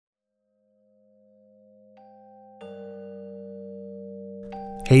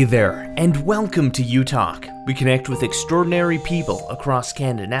Hey there, and welcome to U-Talk. We connect with extraordinary people across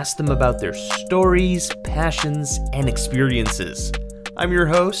Canada and ask them about their stories, passions, and experiences. I'm your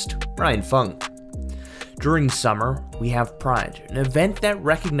host, Ryan Funk. During summer, we have Pride, an event that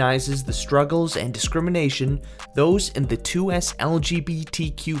recognizes the struggles and discrimination those in the 2S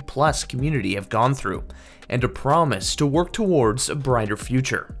LGBTQ+ community have gone through, and a promise to work towards a brighter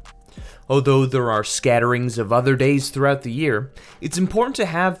future. Although there are scatterings of other days throughout the year, it's important to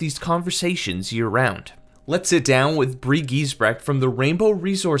have these conversations year-round. Let's sit down with Brie Giesbrecht from the Rainbow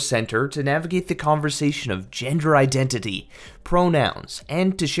Resource Centre to navigate the conversation of gender identity, pronouns,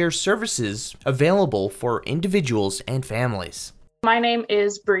 and to share services available for individuals and families. My name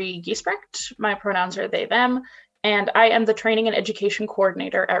is Brie Giesbrecht. My pronouns are they, them, and I am the Training and Education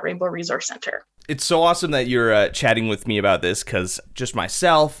Coordinator at Rainbow Resource Centre. It's so awesome that you're chatting with me about this, because just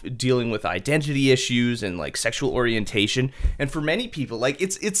myself dealing with identity issues and sexual orientation, and for many people,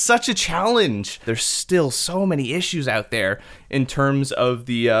 it's such a challenge. There's still so many issues out there in terms of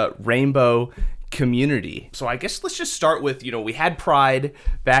the rainbow community. So I guess let's just start with, we had Pride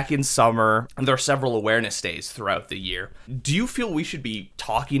back in summer, and there are several awareness days throughout the year. Do you feel we should be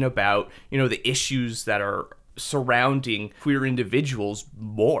talking about, the issues that are surrounding queer individuals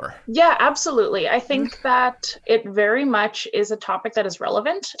more? Yeah, absolutely. I think that it very much is a topic that is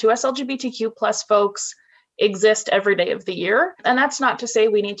relevant to us LGBTQ plus folks exist every day of the year. And that's not to say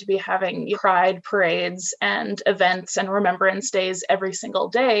we need to be having pride parades and events and remembrance days every single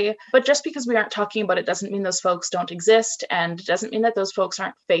day. But just because we aren't talking about it doesn't mean those folks don't exist, and it doesn't mean that those folks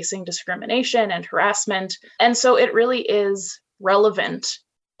aren't facing discrimination and harassment. And so it really is relevant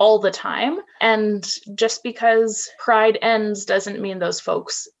all the time. And just because Pride ends doesn't mean those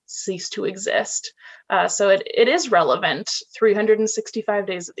folks cease to exist. So it is relevant 365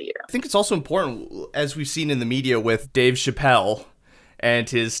 days of the year. I think it's also important, as we've seen in the media with Dave Chappelle and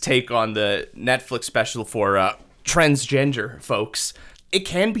his take on the Netflix special for transgender folks, it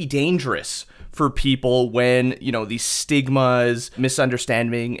can be dangerous for people when, these stigmas,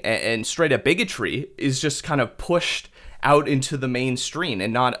 misunderstanding, and straight up bigotry is just kind of pushed out into the mainstream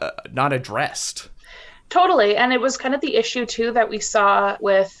and not addressed. Totally. And it was kind of the issue, too, that we saw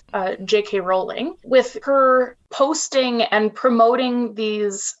with J.K. Rowling, with her posting and promoting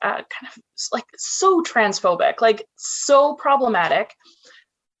these so transphobic, so problematic,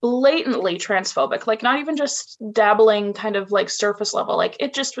 blatantly transphobic, not even just dabbling surface level,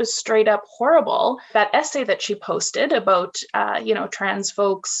 it just was straight up horrible. That essay that she posted about, trans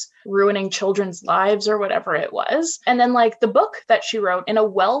folks ruining children's lives or whatever it was. And then the book that she wrote in a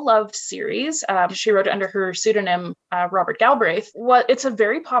well-loved series, she wrote under her pseudonym, Robert Galbraith. It's a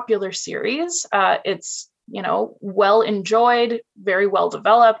very popular series. It's, well enjoyed, very well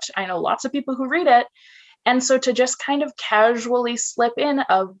developed. I know lots of people who read it. And so to just kind of casually slip in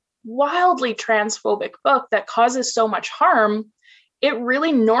a wildly transphobic book that causes so much harm, it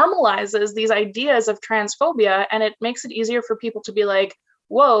really normalizes these ideas of transphobia, and it makes it easier for people to be like,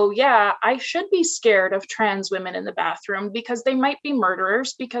 whoa, yeah, I should be scared of trans women in the bathroom because they might be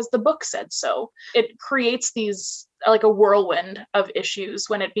murderers because the book said so. It creates these, a whirlwind of issues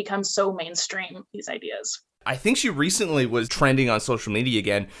when it becomes so mainstream, these ideas. I think she recently was trending on social media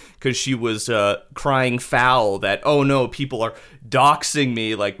again because she was crying foul that, oh no, people are doxing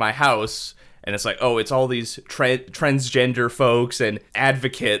me, my house. And it's it's all these transgender folks and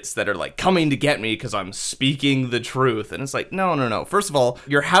advocates that are coming to get me because I'm speaking the truth. And it's no. First of all,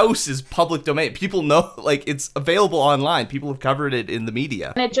 your house is public domain. People know, it's available online. People have covered it in the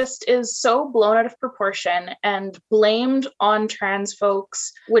media. And it just is so blown out of proportion and blamed on trans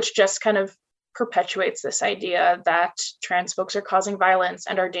folks, which just kind of perpetuates this idea that trans folks are causing violence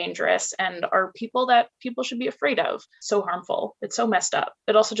and are dangerous and are people that people should be afraid of. So harmful. It's so messed up.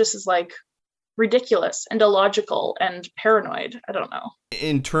 It also just is ridiculous and illogical and paranoid. I don't know.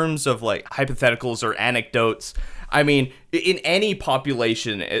 In terms of hypotheticals or anecdotes, I mean, in any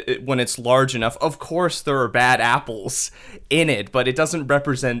population, when it's large enough, of course there are bad apples in it, but it doesn't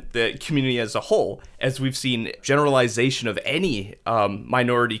represent the community as a whole, as we've seen generalization of any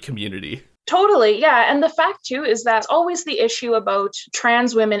minority community. Totally, yeah. And the fact, too, is that always the issue about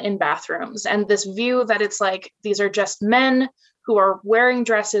trans women in bathrooms and this view that it's these are just men who are wearing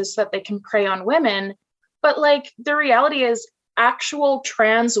dresses so that they can prey on women. But the reality is actual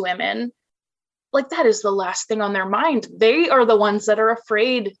trans women, that is the last thing on their mind. They are the ones that are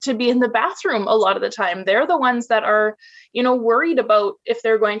afraid to be in the bathroom a lot of the time. They're the ones that are, worried about if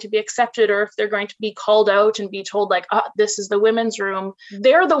they're going to be accepted or if they're going to be called out and be told this is the women's room.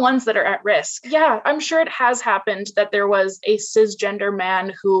 They're the ones that are at risk. Yeah, I'm sure it has happened that there was a cisgender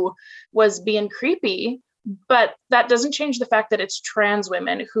man who was being creepy But that doesn't change the fact that it's trans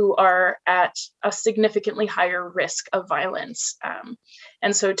women who are at a significantly higher risk of violence.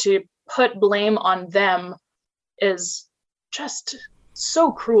 And so to put blame on them is just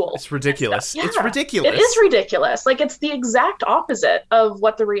so cruel. It's ridiculous. Yeah, it's ridiculous. It is ridiculous. Like, it's the exact opposite of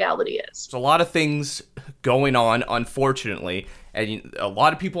what the reality is. There's a lot of things going on, unfortunately, and a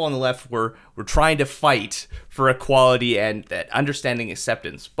lot of people on the left were trying to fight for equality and that understanding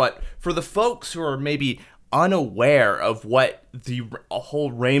acceptance. But for the folks who are maybe unaware of what the whole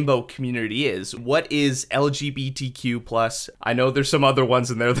rainbow community is, what is LGBTQ plus? I know there's some other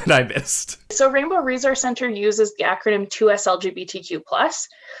ones in there that I missed. So Rainbow Resource Center uses the acronym 2S LGBTQ plus.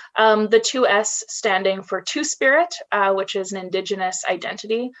 The 2S standing for Two-Spirit, which is an Indigenous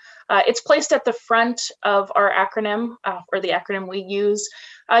identity. It's placed at the front of our acronym, or the acronym we use,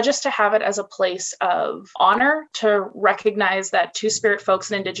 just to have it as a place of honor, to recognize that Two-Spirit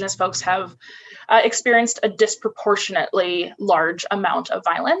folks and Indigenous folks have experienced a disproportionately large amount of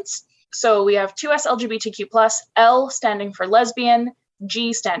violence. So we have 2S LGBTQ plus, L standing for lesbian,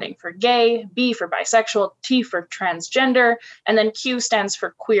 G standing for gay, B for bisexual, T for transgender, and then Q stands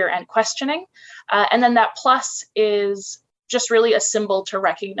for queer and questioning. And then that plus is just really a symbol to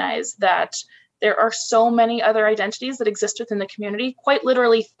recognize that there are so many other identities that exist within the community, quite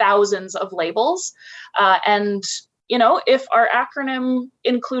literally thousands of labels. And, you know, if our acronym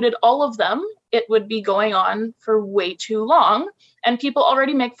included all of them, it would be going on for way too long, and people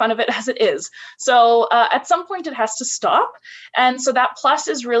already make fun of it as it is. So at some point it has to stop. And so that plus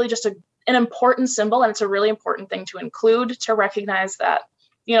is really just an important symbol, and it's a really important thing to include, to recognize that,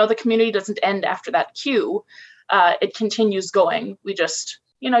 you know, the community doesn't end after that Q. It continues going. We just,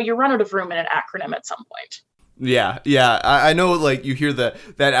 you know, you run out of room in an acronym at some point. Yeah. I know, like, you hear that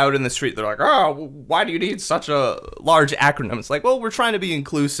out in the street. They're like, oh, why do you need such a large acronym? It's like, well, we're trying to be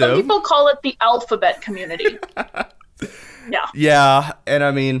inclusive. Some people call it the alphabet community. Yeah. Yeah, and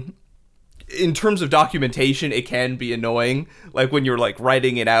I mean, in terms of documentation, it can be annoying, like when you're like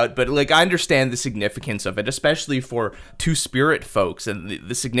writing it out, but like I understand the significance of it, especially for Two-Spirit folks and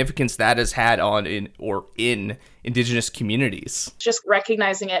the significance that has had in Indigenous communities. Just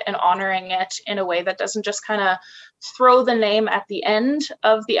recognizing it and honoring it in a way that doesn't just kind of throw the name at the end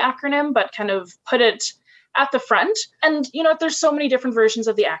of the acronym, but kind of put it at the front. And, you know, there's so many different versions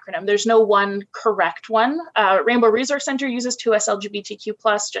of the acronym. There's no one correct one. Rainbow Resource Center uses 2S LGBTQ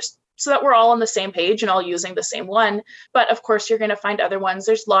plus, just so that we're all on the same page and all using the same one. But of course, you're going to find other ones.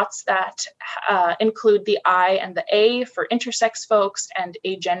 There's lots that include the I and the A for intersex folks and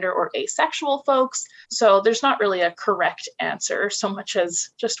agender or asexual folks. So there's not really a correct answer so much as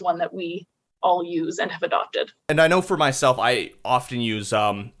just one that we all use and have adopted. And I know for myself, I often use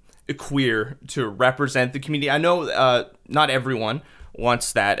queer to represent the community. I know not everyone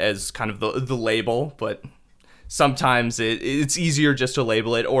wants that as kind of the label, but sometimes it's easier just to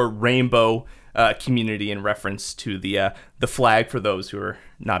label it, or rainbow community in reference to the flag for those who are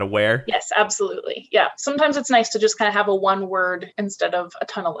not aware. Yes, absolutely. Yeah. Sometimes it's nice to just kind of have a one word instead of a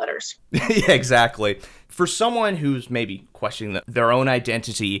ton of letters. Yeah, exactly. For someone who's maybe questioning their own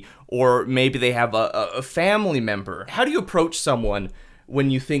identity, or maybe they have a family member, how do you approach someone when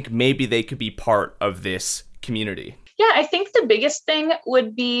you think maybe they could be part of this community? Yeah, I think the biggest thing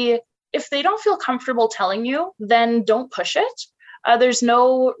would be, if they don't feel comfortable telling you, then don't push it. There's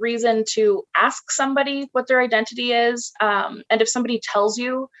no reason to ask somebody what their identity is. And if somebody tells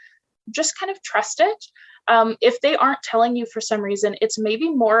you, just kind of trust it. If they aren't telling you for some reason, it's maybe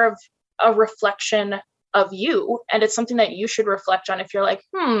more of a reflection of you. And it's something that you should reflect on. If you're like,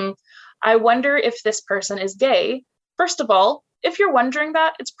 I wonder if this person is gay. First of all, if you're wondering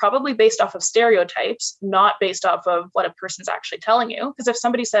that, it's probably based off of stereotypes, not based off of what a person's actually telling you. Because if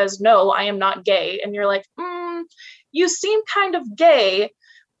somebody says, no, I am not gay, and you're like, you seem kind of gay,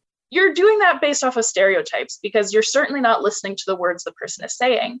 you're doing that based off of stereotypes, because you're certainly not listening to the words the person is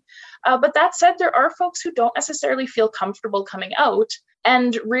saying. But that said, there are folks who don't necessarily feel comfortable coming out.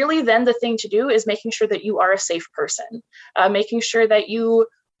 And really then the thing to do is making sure that you are a safe person, making sure that you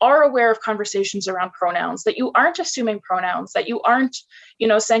are aware of conversations around pronouns, that you aren't assuming pronouns, that you aren't,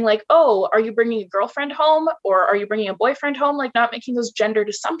 saying like, oh, are you bringing a girlfriend home or are you bringing a boyfriend home? Like, not making those gendered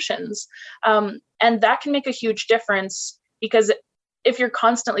assumptions. And that can make a huge difference, because if you're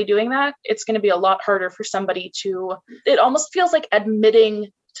constantly doing that, it's going to be a lot harder for somebody it almost feels like admitting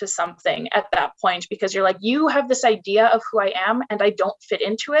to something at that point, because you're like, you have this idea of who I am and I don't fit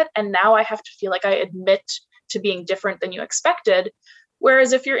into it. And now I have to feel like I admit to being different than you expected.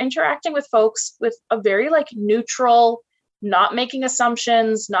 Whereas if you're interacting with folks with a very neutral, not making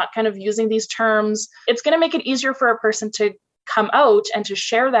assumptions, not kind of using these terms, it's going to make it easier for a person to come out and to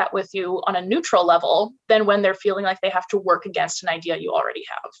share that with you on a neutral level than when they're feeling like they have to work against an idea you already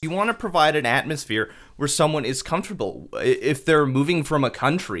have. You want to provide an atmosphere where someone is comfortable. If they're moving from a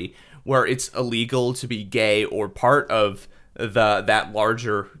country where it's illegal to be gay or part of that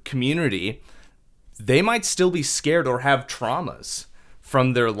larger community, they might still be scared or have traumas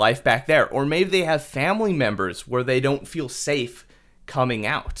from their life back there. Or maybe they have family members where they don't feel safe coming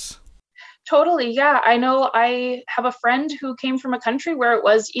out. Totally. Yeah. I know I have a friend who came from a country where it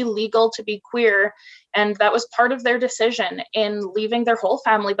was illegal to be queer. And that was part of their decision in leaving their whole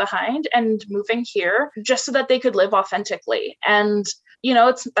family behind and moving here just so that they could live authentically. And,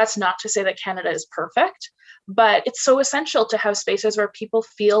 that's not to say that Canada is perfect, but it's so essential to have spaces where people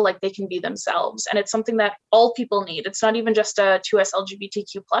feel like they can be themselves. And it's something that all people need. It's not even just a 2S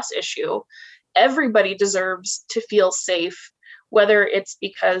LGBTQ plus issue. Everybody deserves to feel safe, whether it's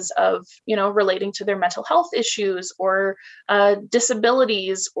because of, relating to their mental health issues or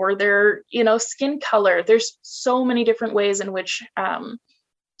disabilities or their, skin color. There's so many different ways in which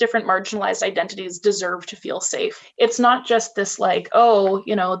different marginalized identities deserve to feel safe. It's not just this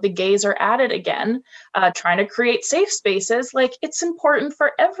the gays are at it again, trying to create safe spaces. Like, it's important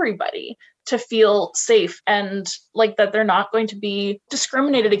for everybody to feel safe and like that they're not going to be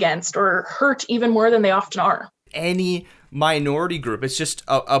discriminated against or hurt even more than they often are. Any minority group, it's just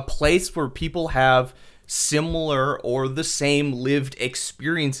a place where people have similar or the same lived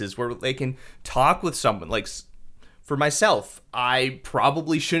experiences where they can talk with someone. Like, for myself, I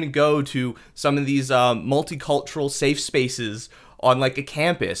probably shouldn't go to some of these multicultural safe spaces on like a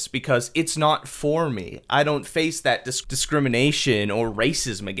campus because it's not for me. I don't face that discrimination or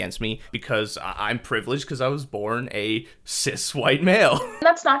racism against me because I'm privileged because I was born a cis white male.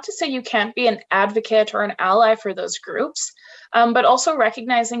 That's not to say you can't be an advocate or an ally for those groups, but also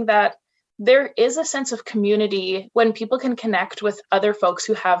recognizing that there is a sense of community when people can connect with other folks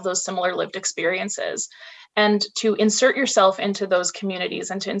who have those similar lived experiences. And to insert yourself into those communities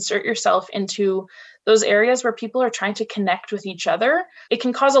and to insert yourself into those areas where people are trying to connect with each other, it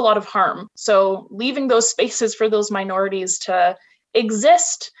can cause a lot of harm. So leaving those spaces for those minorities to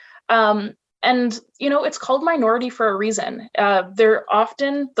exist, it's called minority for a reason.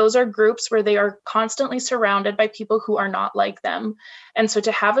 Those are groups where they are constantly surrounded by people who are not like them. And so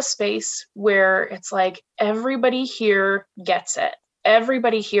to have a space where it's like everybody here gets it.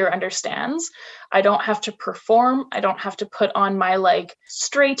 Everybody here understands. I don't have to perform. I don't have to put on my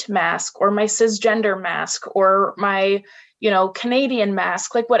straight mask or my cisgender mask or my, Canadian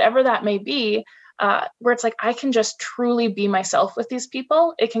mask, whatever that may be, where it's like, I can just truly be myself with these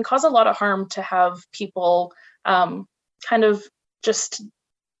people. It can cause a lot of harm to have people kind of just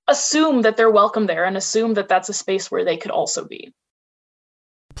assume that they're welcome there and assume that that's a space where they could also be.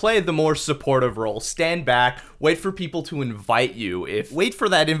 Play the more supportive role. Stand back. Wait for people to invite you. Wait for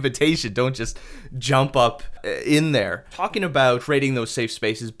that invitation. Don't just jump up in there. Talking about creating those safe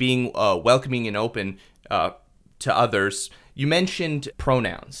spaces, being welcoming and open to others. You mentioned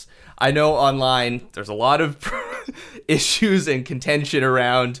pronouns. I know online there's a lot of issues and contention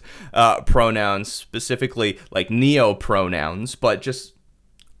around pronouns, specifically like neopronouns. But just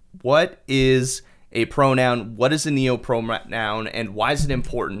what is a pronoun? What is a neopronoun, and why is it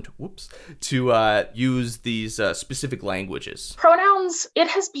important to use these specific languages? Pronouns, it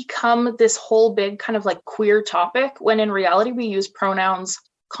has become this whole big kind of queer topic when in reality we use pronouns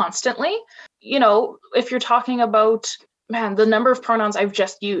constantly. If you're talking about, the number of pronouns I've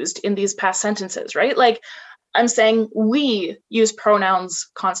just used in these past sentences, right? I'm saying we use pronouns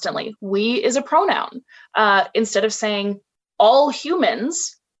constantly. We is a pronoun. Instead of saying all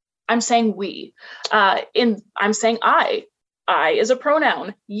humans, I'm saying we. I'm saying I. I is a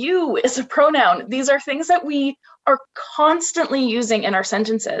pronoun. You is a pronoun. These are things that we are constantly using in our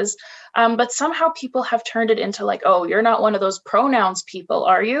sentences. But somehow people have turned it into oh, you're not one of those pronouns people,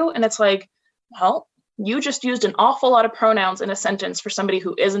 are you? And it's well, you just used an awful lot of pronouns in a sentence for somebody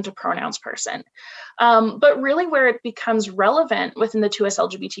who isn't a pronouns person. But really where it becomes relevant within the 2S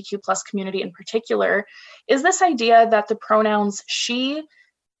LGBTQ plus community in particular is this idea that the pronouns she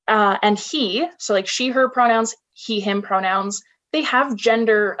and he, so she, her pronouns, he, him pronouns, they have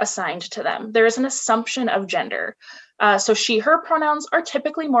gender assigned to them. There is an assumption of gender. So she, her pronouns are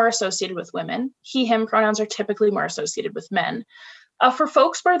typically more associated with women. He, him pronouns are typically more associated with men. For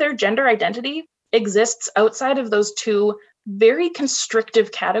folks where their gender identity exists outside of those two very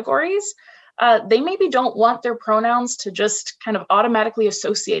constrictive categories, they maybe don't want their pronouns to just kind of automatically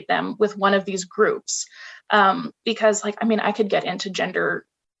associate them with one of these groups. Because I could get into gender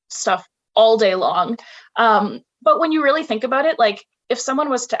stuff all day long. But when you really think about it, if someone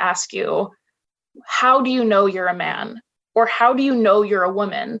was to ask you, how do you know you're a man? or how do you know you're a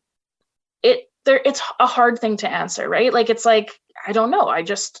woman? It's a hard thing to answer, right? Like, it's like, I don't know. I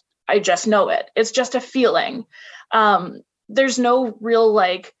just know it. It's just a feeling. There's no real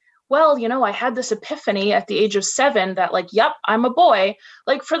like, well, I had this epiphany at the age of 7 that like, yep, I'm a boy.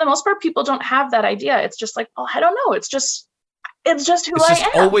 Like, for the most part, people don't have that idea. It's just like, oh, I don't know. It's just who I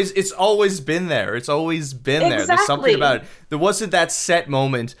am. It's always been there. It's always been there. There's something about it. There wasn't that set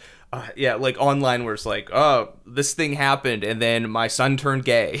moment, like online where it's like, oh, this thing happened and then my son turned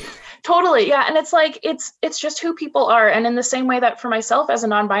gay. Totally. Yeah. And it's like, it's just who people are. And in the same way that for myself as a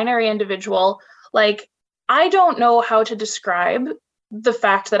non-binary individual, like, I don't know how to describe the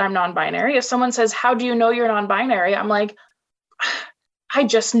fact that I'm non-binary. If someone says, how do you know you're non-binary? I'm like, I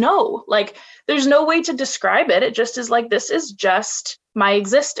just know. Like, there's no way to describe it. It just is like, this is just my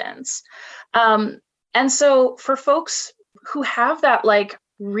existence. And so for folks who have that like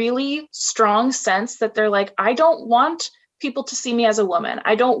really strong sense that they're like, I don't want people to see me as a woman,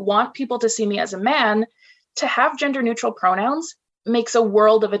 I don't want people to see me as a man, to have gender neutral pronouns makes a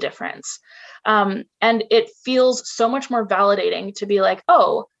world of a difference. And it feels so much more validating to be like,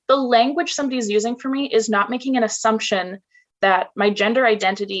 oh, the language somebody's using for me is not making an assumption that my gender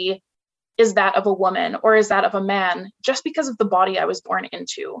identity is that of a woman or is that of a man just because of the body I was born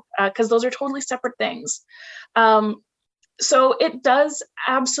into, because those are totally separate things. So it does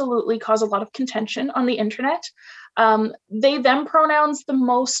absolutely cause a lot of contention on the internet. They, them pronouns, the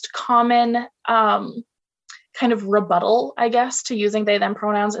most common kind of rebuttal, I guess, to using they, them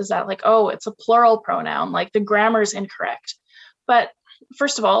pronouns is that like, oh, it's a plural pronoun, like the grammar's incorrect. But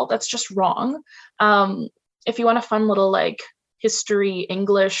first of all, that's just wrong. If you want a fun little like history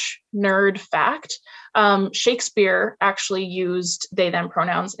English nerd fact, Shakespeare actually used they, them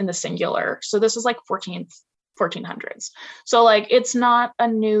pronouns in the singular. So this is like 1400s. So like, it's not a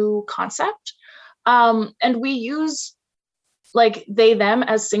new concept. And we use like they, them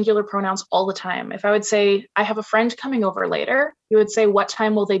as singular pronouns all the time. If I would say, I have a friend coming over later, you would say, what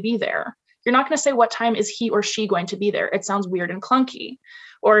time will they be there? You're not going to say, what time is he or she going to be there? It sounds weird and clunky.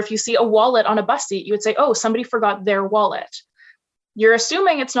 Or if you see a wallet on a bus seat, you would say, oh, somebody forgot their wallet. You're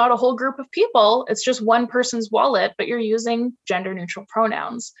assuming it's not a whole group of people. It's just one person's wallet, but you're using gender neutral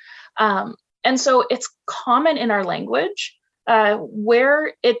pronouns. And so it's common in our language.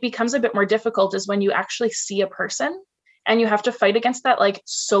 Where it becomes a bit more difficult is when you actually see a person and you have to fight against that like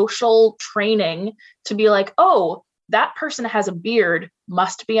social training to be like, oh, that person has a beard,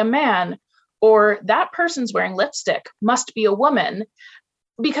 must be a man, or that person's wearing lipstick, must be a woman.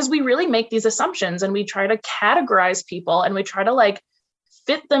 Because we really make these assumptions and we try to categorize people and we try to like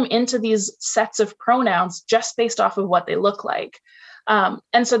fit them into these sets of pronouns just based off of what they look like.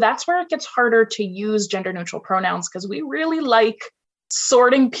 And so that's where it gets harder to use gender neutral pronouns, because we really like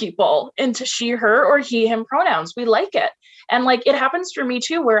sorting people into she, her, or he, him pronouns. We like it. And like, it happens for me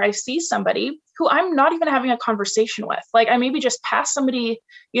too, where I see somebody who I'm not even having a conversation with. Like, I maybe just pass somebody,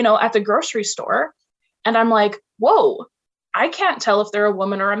 at the grocery store and I'm like, whoa, I can't tell if they're a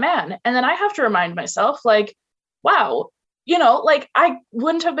woman or a man. And then I have to remind myself like, wow, like I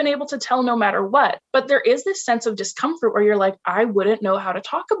wouldn't have been able to tell no matter what. But there is this sense of discomfort where you're like, I wouldn't know how to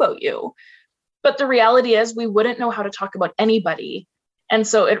talk about you. But the reality is we wouldn't know how to talk about anybody. And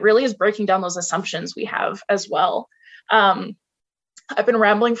so it really is breaking down those assumptions we have as well. I've been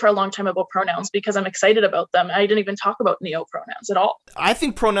rambling for a long time about pronouns because I'm excited about them. I didn't even talk about neo pronouns at all. I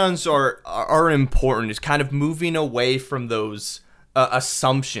think pronouns are important. It's kind of moving away from those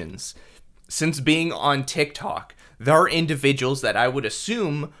assumptions. Since being on TikTok, there are individuals that I would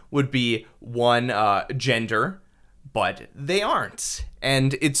assume would be one gender, but they aren't.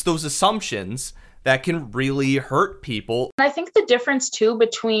 And it's those assumptions that can really hurt people. And I think the difference too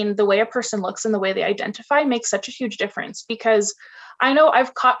between the way a person looks and the way they identify makes such a huge difference, because I know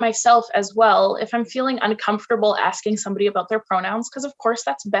I've caught myself as well if I'm feeling uncomfortable asking somebody about their pronouns, because of course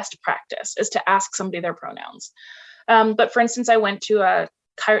that's best practice, is to ask somebody their pronouns. But for instance, I went to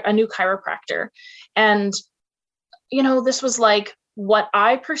a new chiropractor, and this was like what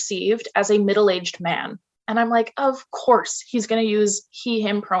I perceived as a middle-aged man. And I'm like, of course he's going to use he,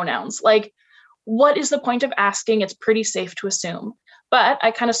 him pronouns. Like, what is the point of asking? It's pretty safe to assume. But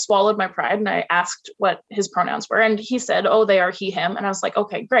I kind of swallowed my pride and I asked what his pronouns were. And he said, oh, they are he, him. And I was like,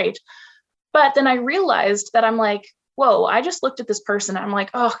 okay, great. But then I realized that I'm like, whoa, I just looked at this person. And I'm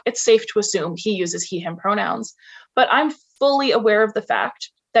like, oh, it's safe to assume he uses he, him pronouns. But I'm fully aware of the fact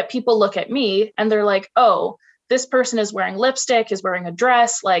that people look at me and they're like, oh, this person is wearing lipstick, is wearing a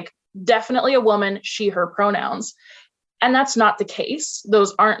dress, like definitely a woman, she, her pronouns. And that's not the case.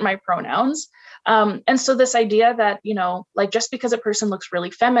 Those aren't my pronouns. And so this idea that, like just because a person looks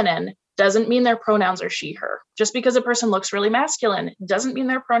really feminine doesn't mean their pronouns are she, her. Just because a person looks really masculine doesn't mean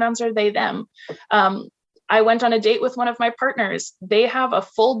their pronouns are they, them. I went on a date with one of my partners. They have a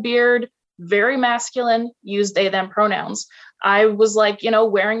full beard, very masculine, use they, them pronouns. I was like,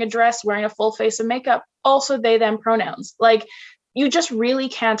 wearing a dress, wearing a full face of makeup, also they, them pronouns. Like, you just really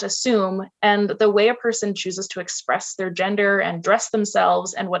can't assume. And the way a person chooses to express their gender and dress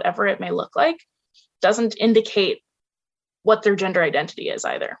themselves and whatever it may look like doesn't indicate what their gender identity is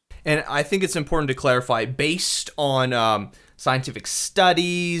either. And I think it's important to clarify, based on scientific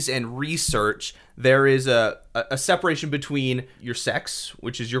studies and research, there is a separation between your sex,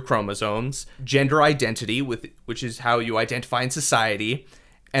 which is your chromosomes, gender identity, which is how you identify in society,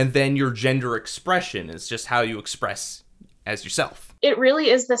 and then your gender expression is just how you express as yourself. It really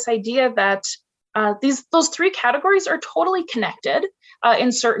is this idea that those three categories are totally connected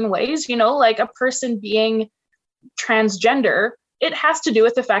in certain ways. Like a person being transgender, it has to do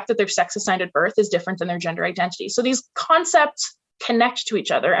with the fact that their sex assigned at birth is different than their gender identity. So these concepts connect to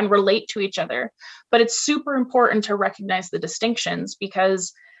each other and relate to each other. But it's super important to recognize the distinctions,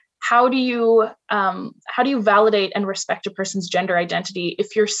 because how do you validate and respect a person's gender identity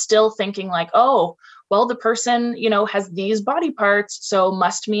if you're still thinking like, oh, well, the person, has these body parts, so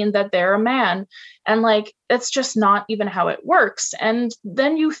must mean that they're a man. And like, that's just not even how it works. And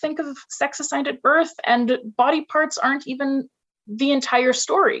then you think of sex assigned at birth, and body parts aren't even the entire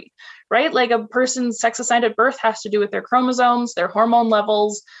story, right? Like a person's sex assigned at birth has to do with their chromosomes, their hormone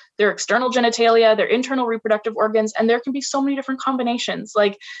levels, their external genitalia, their internal reproductive organs, and there can be so many different combinations.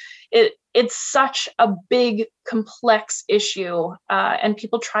 Like it's such a big, complex issue, and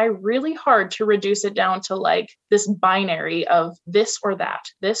people try really hard to reduce it down to like this binary of this or that,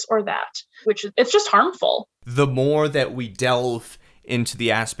 which it's just harmful. The more that we delve into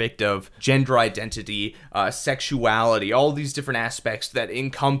the aspect of gender identity, sexuality, all these different aspects that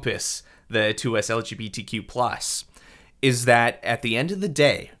encompass the 2S LGBTQ+, is that at the end of the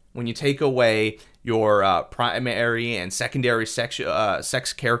day, when you take away your primary and secondary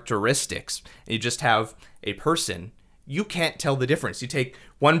sex characteristics, and you just have a person, you can't tell the difference. You take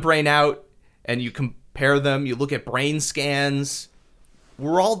one brain out and you compare them, you look at brain scans,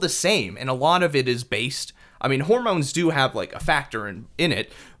 we're all the same. And a lot of it is based, hormones do have like a factor in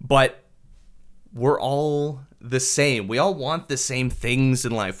it, but we're all the same. We all want the same things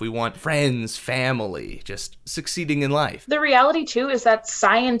in life. We want friends, family, just succeeding in life. The reality too is that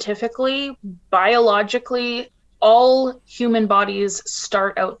scientifically, biologically, all human bodies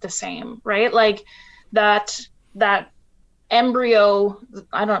start out the same, right? Like that embryo,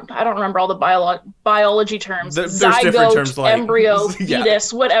 I don't remember all the biology terms. There's different terms like embryo,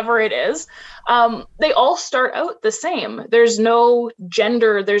 fetus, whatever it is. They all start out the same. There's no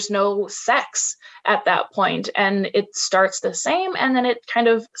gender, there's no sex at that point, and it starts the same, and then it kind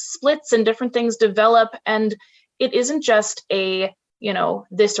of splits and different things develop, and it isn't just a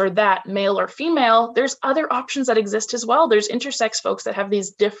this or that, male or female. There's other options that exist as well. There's intersex folks that have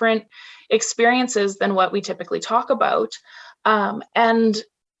these different experiences than what we typically talk about. And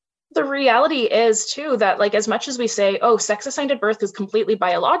the reality is too that like, as much as we say, oh, sex assigned at birth is completely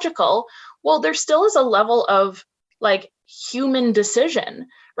biological, well, there still is a level of like human decision,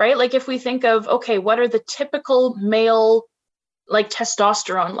 right? Like if we think of, okay, what are the typical male like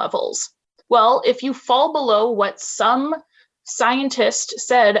testosterone levels? Well, if you fall below what some scientist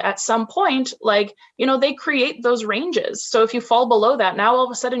said at some point, like, they create those ranges. So if you fall below that, now all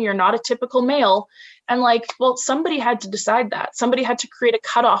of a sudden you're not a typical male. And like, well, somebody had to decide that. Somebody had to create a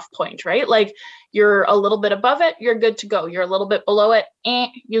cutoff point, right? Like you're a little bit above it, you're good to go. You're a little bit below it,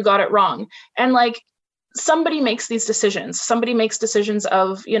 you got it wrong. And like, somebody makes these decisions. Somebody makes decisions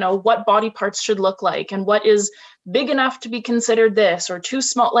of, what body parts should look like and what is big enough to be considered this or too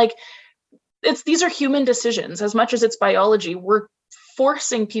small. Like, these are human decisions. As much as it's biology, we're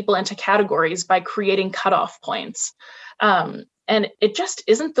forcing people into categories by creating cutoff points. And it just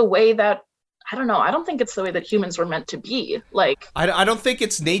isn't the way that, I don't think it's the way that humans were meant to be. Like, I don't think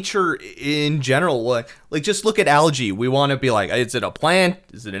it's nature in general. Like just look at algae. We want to be like, is it a plant?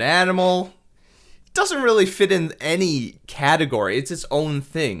 Is it an animal? It doesn't really fit in any category. It's its own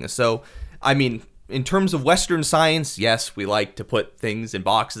thing. So, in terms of Western science, yes, we like to put things in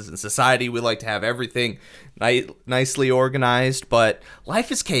boxes. In society, we like to have everything nicely organized, but life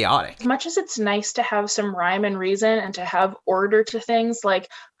is chaotic. As much as it's nice to have some rhyme and reason and to have order to things, like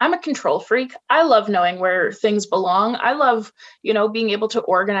I'm a control freak. I love knowing where things belong. I love, being able to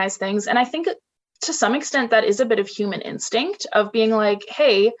organize things. And I think to some extent that is a bit of human instinct of being like,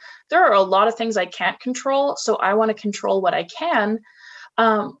 hey, there are a lot of things I can't control, so I want to control what I can.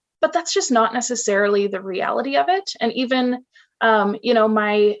 But that's just not necessarily the reality of it. And even,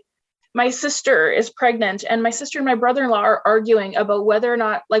 my sister is pregnant and my sister and my brother-in-law are arguing about whether or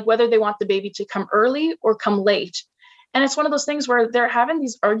not, like whether they want the baby to come early or come late. And it's one of those things where they're having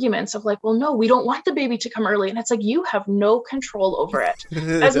these arguments of like, well, no, we don't want the baby to come early. And it's like, you have no control over it.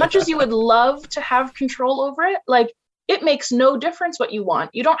 As much as you would love to have control over it, like it makes no difference what you want.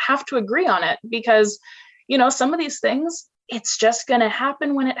 You don't have to agree on it because, you know, some of these things, it's just going to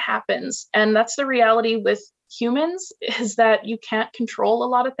happen when it happens. And that's the reality with humans, is that you can't control a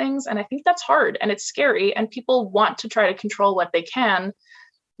lot of things. And I think that's hard and it's scary. And people want to try to control what they can.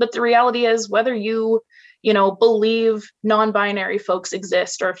 But the reality is, whether you believe non-binary folks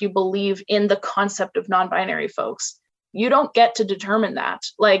exist, or if you believe in the concept of non-binary folks, you don't get to determine that.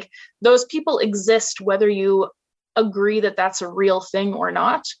 Like, those people exist whether you agree that that's a real thing or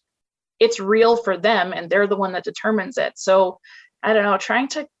not. It's real for them and they're the one that determines it. So I don't know, trying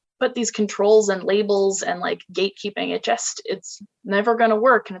to put these controls and labels and like gatekeeping, it's never going to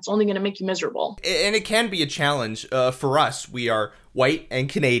work, and it's only going to make you miserable. And it can be a challenge. For us, we are white and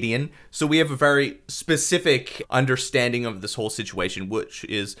Canadian, so we have a very specific understanding of this whole situation, which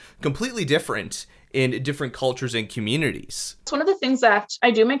is completely different in different cultures and communities. It's one of the things that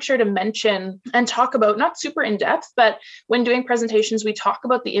I do make sure to mention and talk about, not super in depth, but when doing presentations, we talk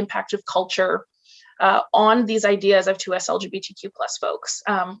about the impact of culture on these ideas of 2S LGBTQ plus folks.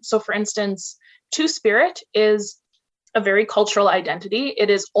 So for instance, Two-Spirit is a very cultural identity. It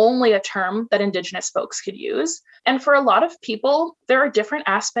is only a term that Indigenous folks could use. And for a lot of people, there are different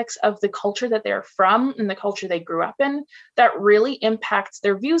aspects of the culture that they're from and the culture they grew up in that really impacts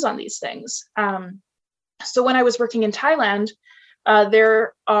their views on these things. So when I was working in Thailand,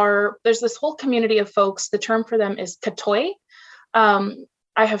 there's this whole community of folks. The term for them is Katoi.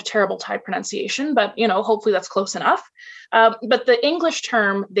 I have terrible Thai pronunciation, but hopefully that's close enough. But the English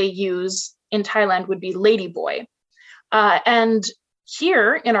term they use in Thailand would be ladyboy. And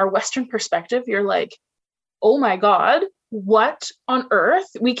here in our Western perspective, you're like, oh my God, what on earth?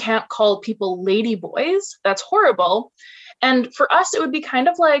 We can't call people ladyboys. That's horrible. And for us, it would be kind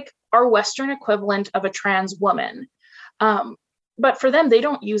of like our Western equivalent of a trans woman. But for them, they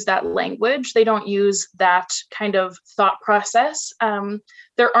don't use that language. They don't use that kind of thought process.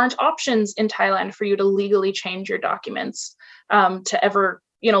 There aren't options in Thailand for you to legally change your documents to ever,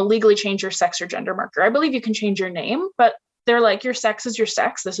 legally change your sex or gender marker. I believe you can change your name, but they're like, your sex is your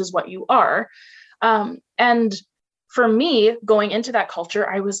sex. This is what you are. And for me, going into that culture,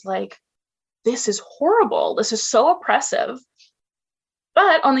 I was like, this is horrible. This is so oppressive.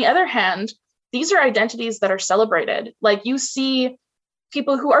 But on the other hand, these are identities that are celebrated. Like, you see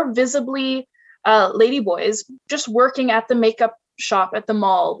people who are visibly ladyboys just working at the makeup shop at the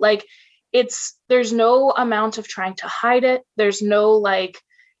mall. Like, there's no amount of trying to hide it. There's no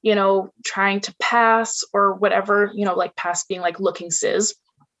trying to pass or whatever, like pass being like looking cis.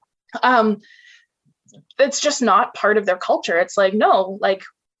 It's just not part of their culture. It's like, no, like,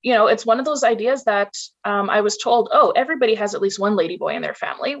 it's one of those ideas that I was told, oh, everybody has at least one ladyboy in their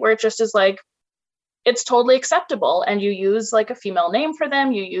family, where it just is like, it's totally acceptable. And you use like a female name for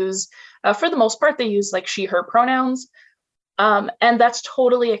them. You use, for the most part, they use like she, her pronouns. And that's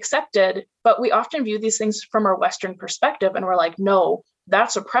totally accepted. But we often view these things from our Western perspective. And we're like, no,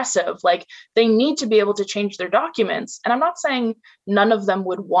 that's oppressive. Like, they need to be able to change their documents. And I'm not saying none of them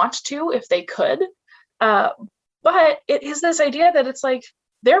would want to if they could. But it is this idea that it's like,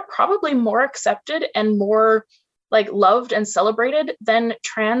 they're probably more accepted and more like loved and celebrated than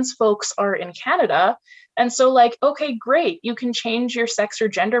trans folks are in Canada. And so like, okay, great. You can change your sex or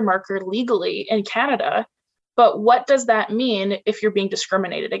gender marker legally in Canada, but what does that mean if you're being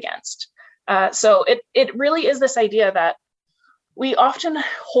discriminated against? So it really is this idea that we often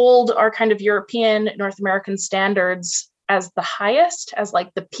hold our kind of European, North American standards as the highest, as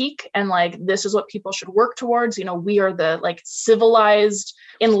like the peak, and like, this is what people should work towards. We are the like civilized,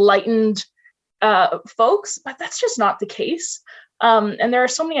 enlightened folks, but that's just not the case. And there are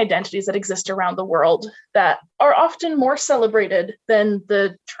so many identities that exist around the world that are often more celebrated than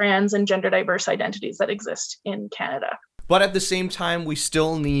the trans and gender diverse identities that exist in Canada. But at the same time, we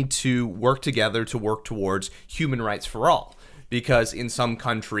still need to work together to work towards human rights for all, because in some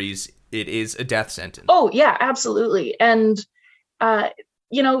countries, it is a death sentence. Oh, yeah, absolutely. And,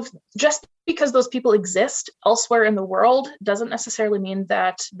 just because those people exist elsewhere in the world doesn't necessarily mean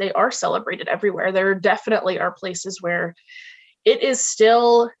that they are celebrated everywhere. There definitely are places where it is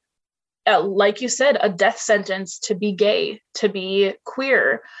still, like you said, a death sentence to be gay, to be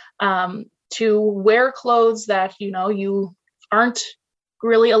queer, to wear clothes that, you aren't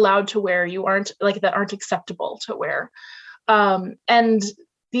really allowed to wear, that aren't acceptable to wear. And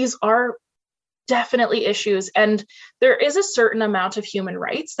these are definitely issues. And there is a certain amount of human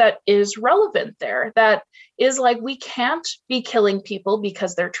rights that is relevant there, that is like, we can't be killing people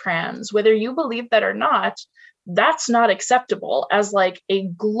because they're trans. Whether you believe that or not, that's not acceptable as like a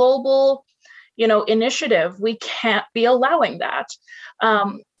global, initiative. We can't be allowing that.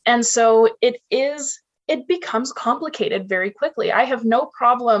 And so it becomes complicated very quickly. I have no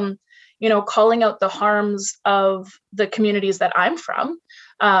problem, calling out the harms of the communities that I'm from,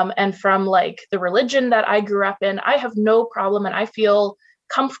 and from like the religion that I grew up in. I have no problem, and I feel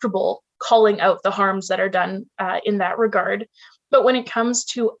comfortable calling out the harms that are done in that regard. But when it comes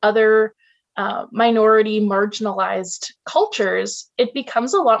to other minority marginalized cultures, it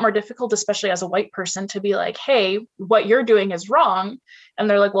becomes a lot more difficult, especially as a white person, to be like, hey, what you're doing is wrong. And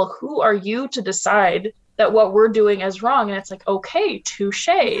they're like, well, who are you to decide that what we're doing is wrong? And it's like, okay, touche.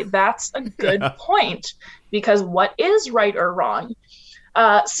 That's a good point, because what is right or wrong?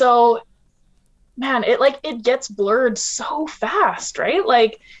 So man, it gets blurred so fast, right?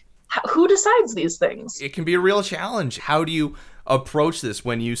 Like, who decides these things? It can be a real challenge. How do you approach this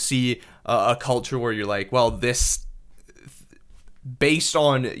when you see a culture where you're like, well, this, based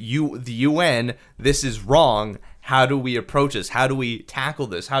on the UN, this is wrong. How do we approach this? How do we tackle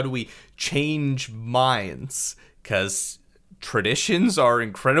this? How do we change minds? Because traditions are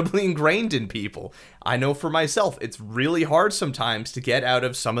incredibly ingrained in people. I know for myself, it's really hard sometimes to get out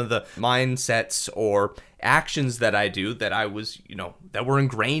of some of the mindsets or actions that I do that I was, that were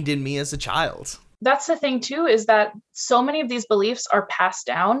ingrained in me as a child. That's the thing too, is that so many of these beliefs are passed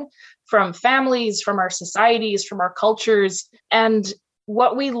down from families, from our societies, from our cultures. And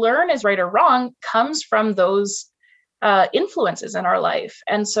what we learn is right or wrong comes from those influences in our life.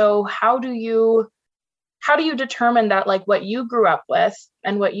 And so how do you determine that like what you grew up with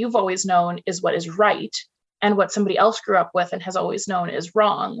and what you've always known is what is right, and what somebody else grew up with and has always known is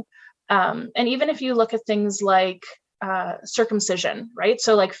wrong? And even if you look at things like circumcision, right?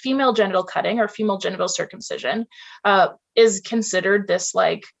 So like female genital cutting or female genital circumcision is considered this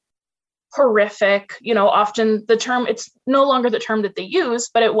like horrific, often the term, it's no longer the term that they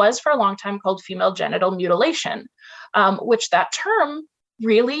use, but it was for a long time called female genital mutilation, which that term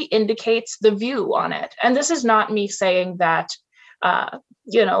really indicates the view on it. And this is not me saying that,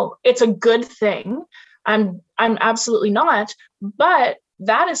 it's a good thing. I'm absolutely not, but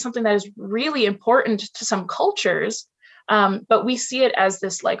that is something that is really important to some cultures. But we see it as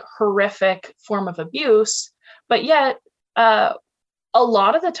this like horrific form of abuse. But yet, a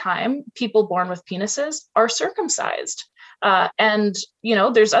lot of the time, people born with penises are circumcised. And,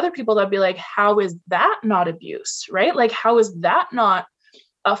 there's other people that'd be like, how is that not abuse, right? Like, how is that not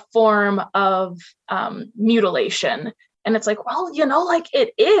a form of mutilation? And it's like, well, like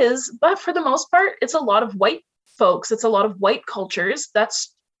it is, but for the most part, it's a lot of white folks. It's a lot of white cultures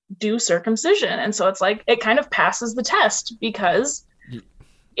that's do circumcision. And so it's like, it kind of passes the test because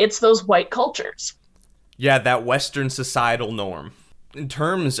it's those white cultures. Yeah, that Western societal norm. In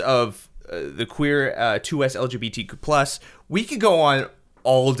terms of the queer 2S LGBTQ+, we could go on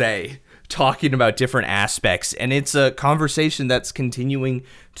all day talking about different aspects, and it's a conversation that's continuing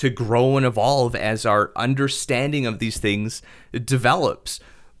to grow and evolve as our understanding of these things develops.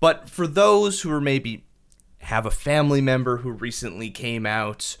 But for those who are maybe have a family member who recently came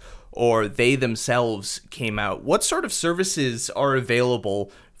out, or they themselves came out, what sort of services are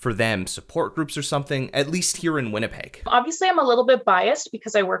available for them? Support groups or something, at least here in Winnipeg? Obviously, I'm a little bit biased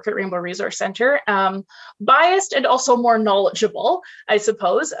because I work at Rainbow Resource Centre. Biased and also more knowledgeable, I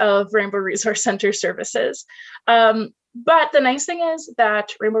suppose, of Rainbow Resource Centre services. But the nice thing is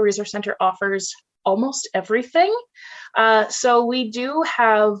that Rainbow Resource Centre offers almost everything. So we do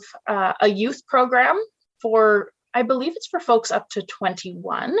have a youth program for, I believe it's for folks up to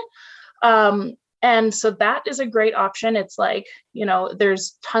 21. And so that is a great option. It's like,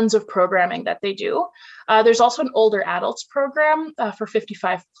 there's tons of programming that they do. There's also an older adults program for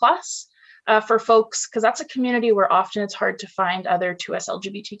 55 plus for folks, because that's a community where often it's hard to find other 2S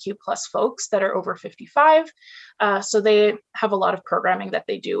LGBTQ plus folks that are over 55. So they have a lot of programming that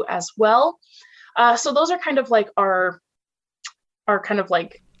they do as well. So those are kind of like our kind of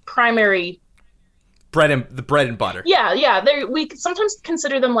like primary bread and butter. Yeah. We sometimes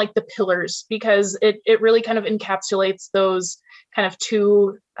consider them like the pillars because it really kind of encapsulates those kind of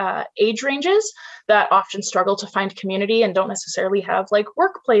two age ranges that often struggle to find community and don't necessarily have like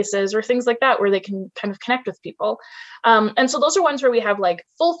workplaces or things like that where they can kind of connect with people. And so those are ones where we have like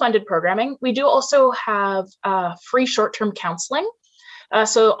full funded programming. We do also have free short-term counseling.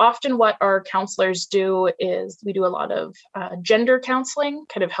 So often what our counselors do is we do a lot of gender counseling,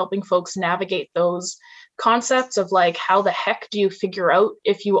 kind of helping folks navigate those concepts of like, how the heck do you figure out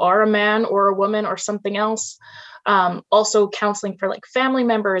if you are a man or a woman or something else? Also counseling for like family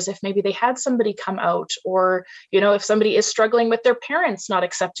members, if maybe they had somebody come out, or, if somebody is struggling with their parents not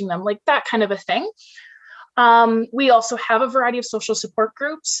accepting them, like that kind of a thing. We also have a variety of social support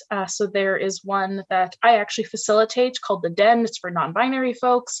groups. So there is one that I actually facilitate called The Den. It's for non-binary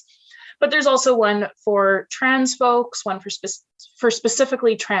folks. But there's also one for trans folks, one for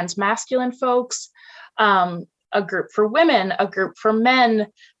specifically trans masculine folks, a group for women, a group for men,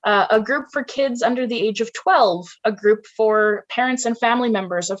 a group for kids under the age of 12, a group for parents and family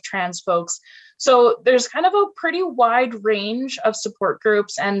members of trans folks. So there's kind of a pretty wide range of support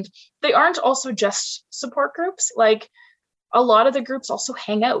groups, and they aren't also just support groups. Like, a lot of the groups also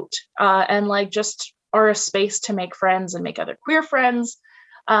hang out and like just are a space to make friends and make other queer friends.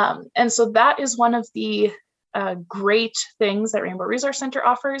 And so that is one of the great things that Rainbow Resource Center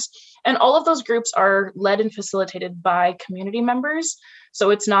offers. And all of those groups are led and facilitated by community members. So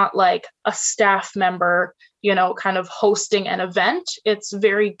it's not like a staff member, kind of hosting an event. It's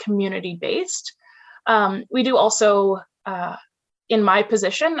very community based. We do also, in my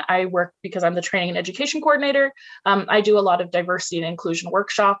position, I work because I'm the training and education coordinator. I do a lot of diversity and inclusion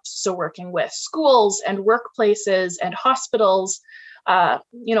workshops. So working with schools and workplaces and hospitals, a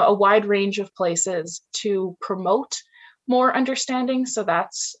wide range of places to promote more understanding. So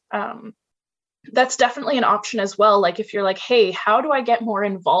that's definitely an option as well. Like, if you're like, hey, how do I get more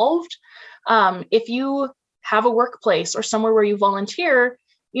involved? If you have a workplace or somewhere where you volunteer,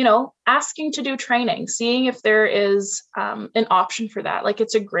 asking to do training, seeing if there is an option for that. Like,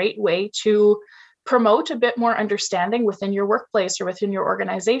 it's a great way to promote a bit more understanding within your workplace or within your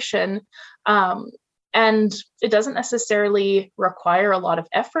organization. And it doesn't necessarily require a lot of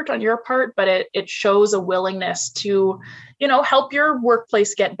effort on your part, but it shows a willingness to, help your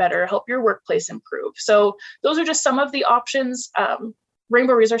workplace get better, help your workplace improve. So those are just some of the options.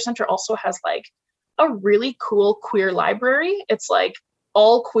 Rainbow Resource Center also has like a really cool queer library. It's like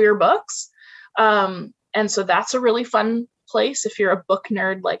all queer books. And so that's a really fun place if you're a book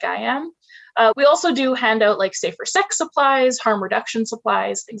nerd like I am. We also do hand out like safer sex supplies, harm reduction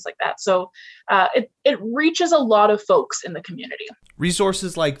supplies, things like that. So it reaches a lot of folks in the community.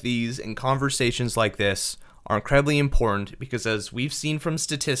 Resources like these and conversations like this are incredibly important because, as we've seen from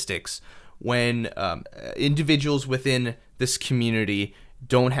statistics, when individuals within this community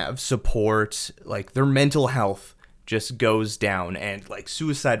don't have support, like their mental health just goes down, and like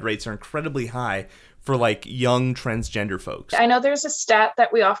suicide rates are incredibly high for like young transgender folks. I know there's a stat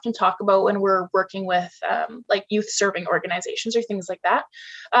that we often talk about when we're working with like youth serving organizations or things like that,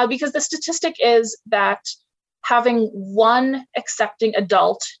 because the statistic is that having one accepting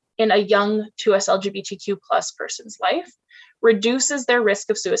adult in a young 2S LGBTQ plus person's life reduces their risk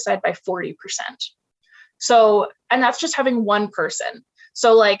of suicide by 40%. So, and that's just having one person.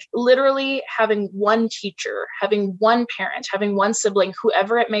 So like literally having one teacher, having one parent, having one sibling,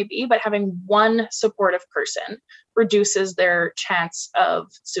 whoever it may be, but having one supportive person reduces their chance of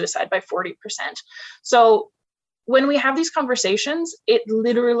suicide by 40%. So when we have these conversations, it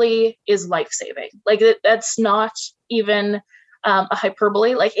literally is life-saving. Like that's not even a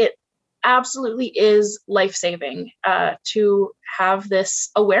hyperbole. Like it absolutely is life-saving to have this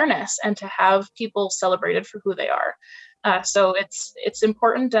awareness and to have people celebrated for who they are. So it's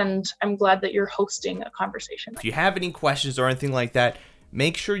important, and I'm glad that you're hosting a conversation. If you have any questions or anything like that,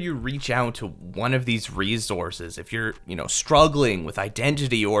 make sure you reach out to one of these resources. If you're, struggling with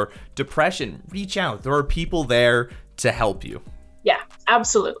identity or depression, reach out. There are people there to help you. Yeah,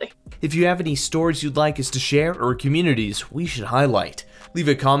 absolutely. If you have any stories you'd like us to share or communities we should highlight, leave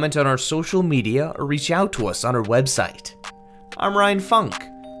a comment on our social media or reach out to us on our website. I'm Ryan Funk.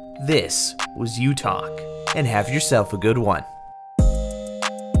 This was U Talk, and have yourself a good one.